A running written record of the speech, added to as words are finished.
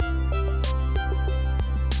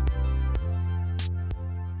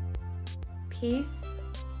peace,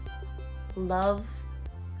 love,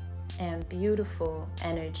 and beautiful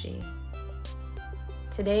energy.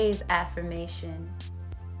 Today's affirmation: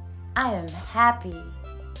 I am happy.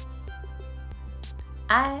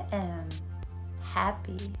 I am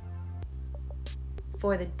happy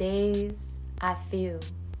for the days I feel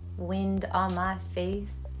wind on my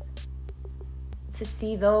face, to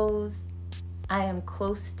see those I am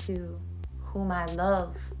close to, whom I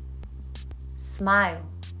love, smile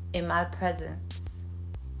in my presence.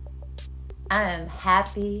 I am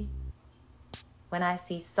happy when I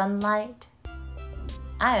see sunlight.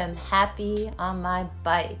 I am happy on my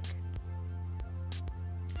bike.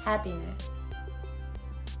 Happiness,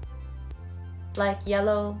 like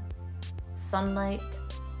yellow sunlight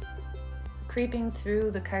creeping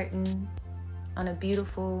through the curtain on a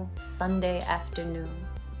beautiful Sunday afternoon.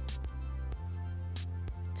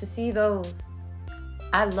 To see those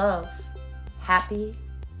I love happy,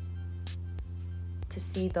 to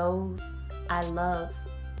see those I love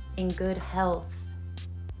in good health,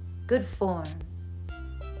 good form,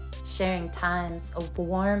 sharing times of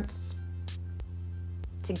warmth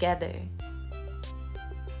together,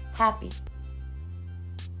 happy,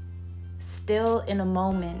 still in a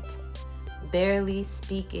moment, barely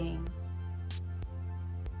speaking,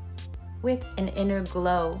 with an inner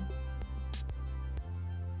glow,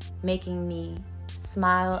 making me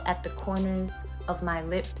smile at the corners of my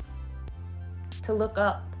lips, to look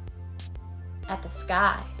up at the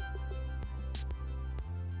sky,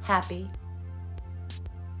 happy,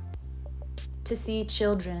 to see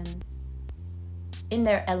children in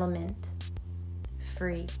their element,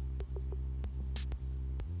 free.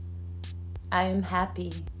 I am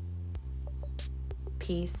happy,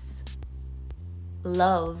 peace,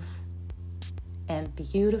 love, and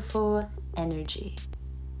beautiful energy.